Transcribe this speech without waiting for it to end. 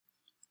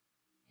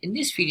In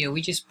this video,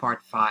 which is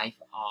part 5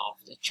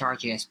 of the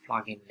Chart.js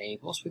Plugin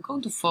Labels, we're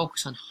going to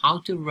focus on how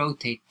to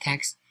rotate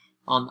text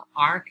on the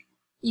arc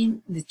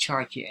in the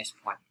Chart.js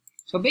plugin.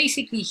 So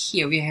basically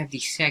here we have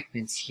these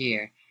segments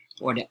here,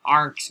 or the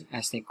arcs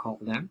as they call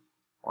them,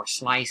 or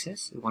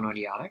slices, one or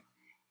the other.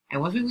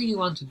 And what we really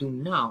want to do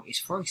now is,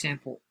 for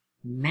example,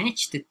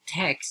 match the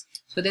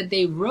text so that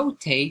they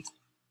rotate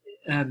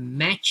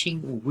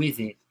matching with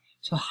it.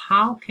 So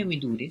how can we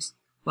do this?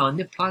 Well, in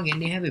the plugin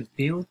they have a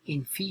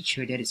built-in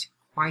feature that is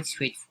quite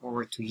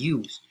straightforward to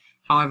use.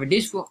 However,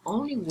 this will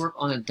only work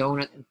on a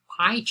donut and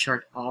pie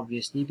chart,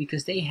 obviously,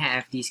 because they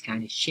have these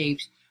kind of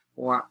shapes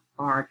or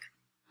arc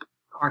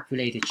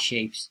related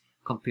shapes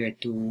compared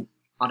to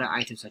other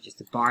items such as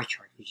the bar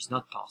chart, which is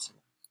not possible.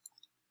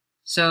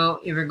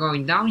 So if we're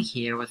going down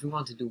here, what we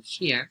want to do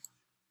here,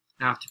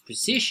 after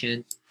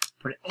position,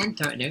 put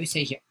enter, and then we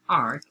say here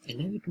arc, and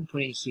then we can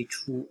put in here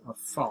true or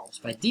false.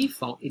 By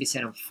default it is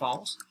set on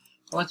false.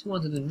 What we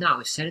want to do now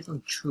is set it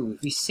on true.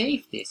 If we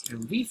save this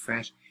and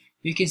refresh,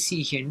 you can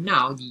see here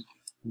now the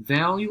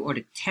value or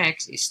the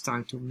text is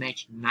starting to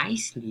match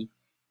nicely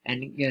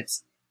and it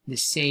gets the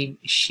same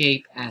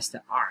shape as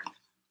the arc.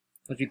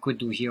 What we could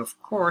do here,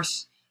 of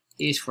course,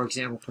 is, for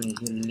example, put in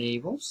here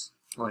labels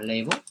or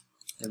label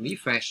and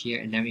refresh here,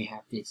 and then we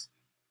have this.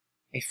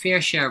 A fair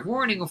share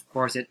warning, of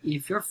course, that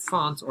if your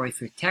font or if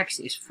your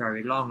text is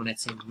very long,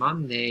 let's say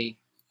Monday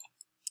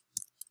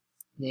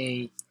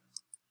day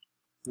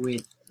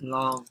with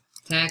long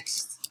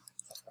text,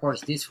 of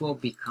course this will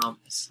become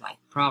a slight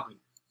problem.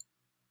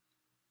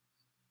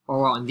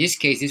 Or well, in this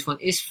case this one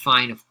is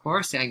fine, of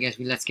course. I guess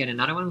let's get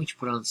another one which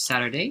put on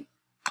Saturday.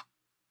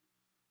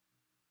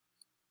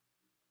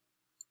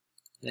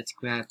 Let's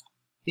grab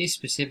this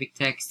specific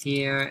text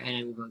here, and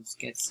then we're going to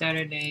get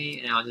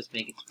Saturday, and I'll just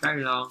make it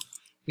very long.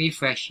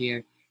 Refresh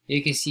here.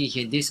 You can see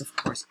here this of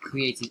course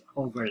creates an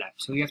overlap,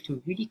 so you have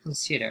to really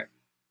consider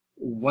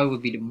what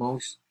would be the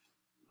most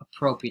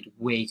appropriate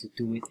way to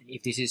do it and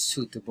if this is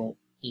suitable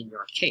in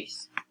your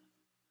case.